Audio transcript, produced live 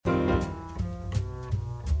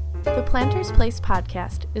The Planter's Place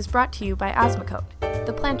podcast is brought to you by Osmocote,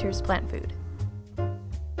 the Planter's Plant Food.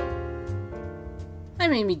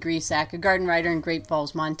 I'm Amy Grisak, a garden writer in Great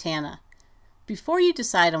Falls, Montana. Before you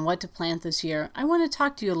decide on what to plant this year, I want to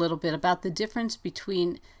talk to you a little bit about the difference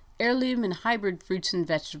between heirloom and hybrid fruits and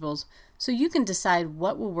vegetables so you can decide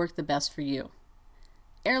what will work the best for you.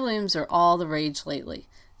 Heirlooms are all the rage lately.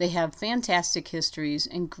 They have fantastic histories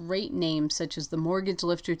and great names such as the mortgage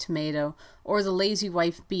lifter tomato or the lazy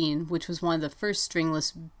wife bean, which was one of the first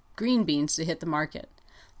stringless green beans to hit the market.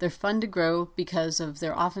 They're fun to grow because of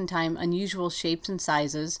their oftentimes unusual shapes and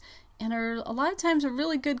sizes and are a lot of times a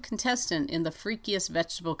really good contestant in the freakiest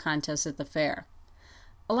vegetable contests at the fair.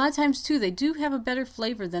 A lot of times too, they do have a better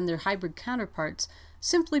flavor than their hybrid counterparts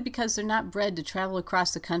simply because they're not bred to travel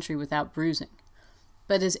across the country without bruising.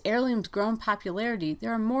 But as heirlooms grow in popularity,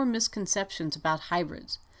 there are more misconceptions about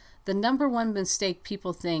hybrids. The number one mistake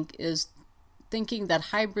people think is thinking that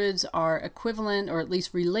hybrids are equivalent or at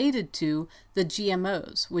least related to the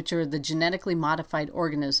GMOs, which are the genetically modified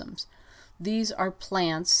organisms. These are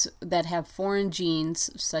plants that have foreign genes,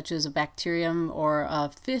 such as a bacterium or a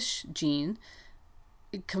fish gene,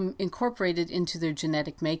 incorporated into their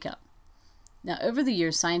genetic makeup. Now, over the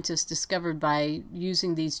years, scientists discovered by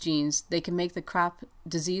using these genes, they can make the crop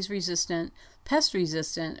disease-resistant,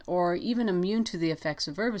 pest-resistant, or even immune to the effects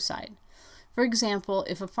of herbicide. For example,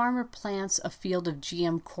 if a farmer plants a field of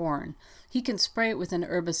GM corn, he can spray it with an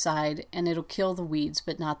herbicide and it'll kill the weeds,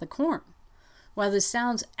 but not the corn. While this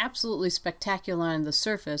sounds absolutely spectacular on the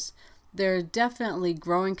surface, there are definitely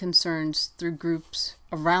growing concerns through groups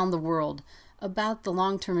around the world about the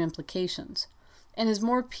long-term implications. And as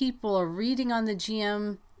more people are reading on the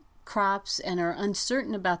GM crops and are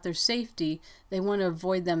uncertain about their safety, they want to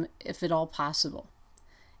avoid them if at all possible.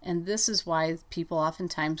 And this is why people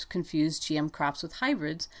oftentimes confuse GM crops with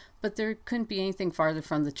hybrids, but there couldn't be anything farther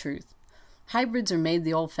from the truth. Hybrids are made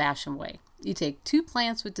the old-fashioned way. You take two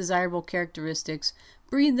plants with desirable characteristics,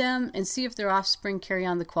 breed them, and see if their offspring carry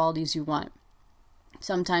on the qualities you want.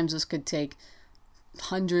 Sometimes this could take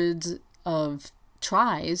hundreds of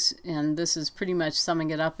tries, and this is pretty much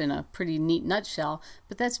summing it up in a pretty neat nutshell,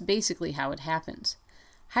 but that's basically how it happens.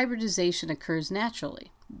 Hybridization occurs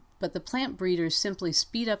naturally, but the plant breeders simply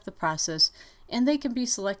speed up the process, and they can be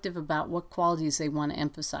selective about what qualities they want to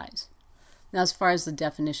emphasize. Now, as far as the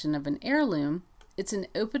definition of an heirloom, it's an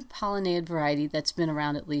open pollinated variety that's been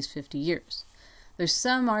around at least 50 years. There's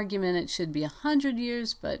some argument it should be 100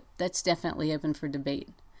 years, but that's definitely open for debate.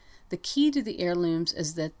 The key to the heirlooms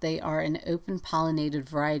is that they are an open pollinated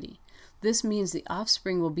variety. This means the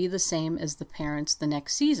offspring will be the same as the parents the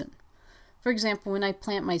next season. For example, when I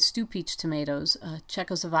plant my stew peach tomatoes, a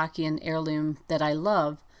Czechoslovakian heirloom that I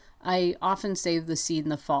love, I often save the seed in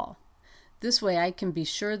the fall. This way I can be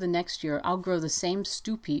sure the next year I'll grow the same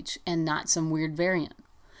stew peach and not some weird variant.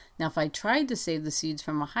 Now if I tried to save the seeds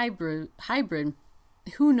from a hybrid,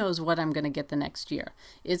 who knows what I'm going to get the next year.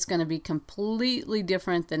 It's going to be completely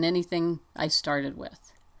different than anything I started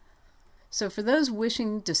with. So for those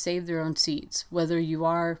wishing to save their own seeds, whether you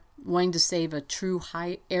are wanting to save a true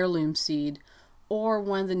high heirloom seed or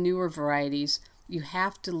one of the newer varieties, you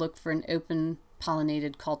have to look for an open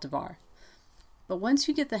pollinated cultivar. But once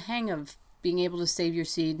you get the hang of being able to save your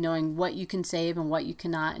seed, knowing what you can save and what you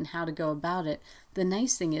cannot and how to go about it, the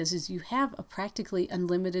nice thing is you have a practically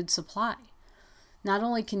unlimited supply. Not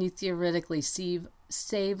only can you theoretically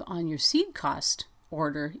save on your seed cost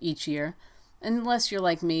order each year, unless you're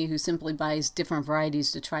like me who simply buys different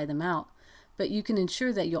varieties to try them out, but you can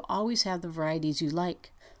ensure that you'll always have the varieties you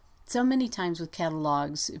like. So many times with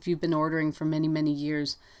catalogs, if you've been ordering for many, many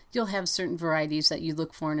years, you'll have certain varieties that you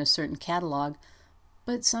look for in a certain catalog,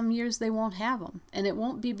 but some years they won't have them. And it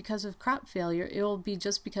won't be because of crop failure, it will be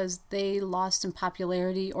just because they lost in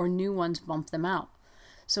popularity or new ones bumped them out.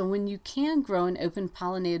 So when you can grow an open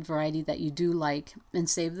pollinated variety that you do like and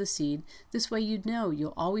save the seed, this way you know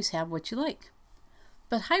you'll always have what you like.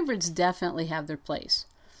 But hybrids definitely have their place.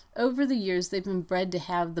 Over the years, they've been bred to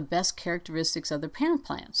have the best characteristics of their parent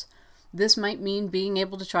plants. This might mean being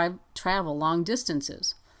able to travel long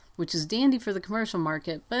distances, which is dandy for the commercial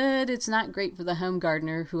market, but it's not great for the home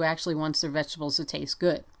gardener who actually wants their vegetables to taste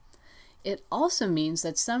good. It also means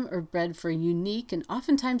that some are bred for a unique and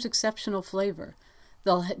oftentimes exceptional flavor.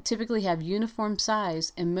 They'll typically have uniform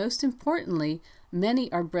size, and most importantly,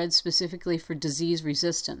 many are bred specifically for disease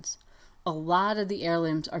resistance. A lot of the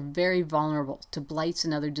heirlooms are very vulnerable to blights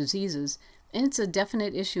and other diseases, and it's a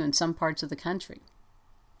definite issue in some parts of the country.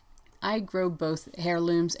 I grow both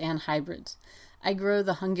heirlooms and hybrids. I grow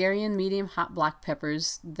the Hungarian medium hot black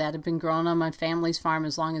peppers that have been grown on my family's farm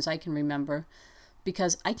as long as I can remember,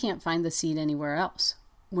 because I can't find the seed anywhere else.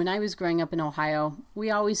 When I was growing up in Ohio, we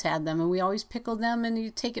always had them and we always pickled them and you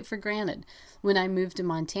take it for granted. When I moved to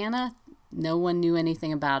Montana, no one knew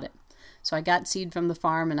anything about it. So I got seed from the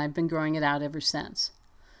farm and I've been growing it out ever since.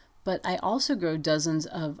 But I also grow dozens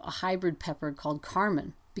of a hybrid pepper called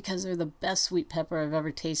Carmen because they're the best sweet pepper I've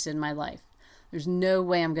ever tasted in my life. There's no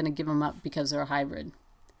way I'm going to give them up because they're a hybrid.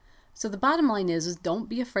 So the bottom line is don't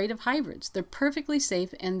be afraid of hybrids. They're perfectly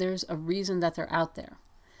safe and there's a reason that they're out there.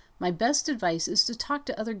 My best advice is to talk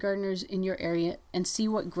to other gardeners in your area and see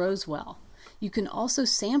what grows well. You can also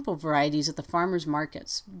sample varieties at the farmers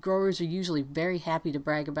markets. Growers are usually very happy to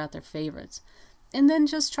brag about their favorites. And then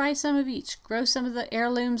just try some of each. Grow some of the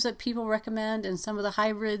heirlooms that people recommend and some of the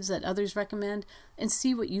hybrids that others recommend and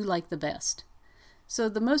see what you like the best. So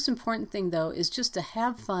the most important thing though is just to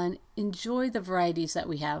have fun, enjoy the varieties that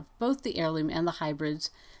we have, both the heirloom and the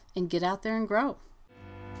hybrids, and get out there and grow.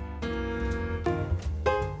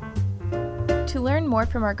 To learn more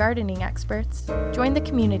from our gardening experts, join the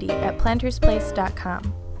community at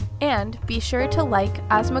plantersplace.com. And be sure to like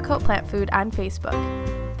Osmocote Plant Food on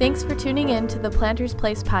Facebook. Thanks for tuning in to the Planters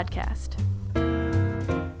Place podcast.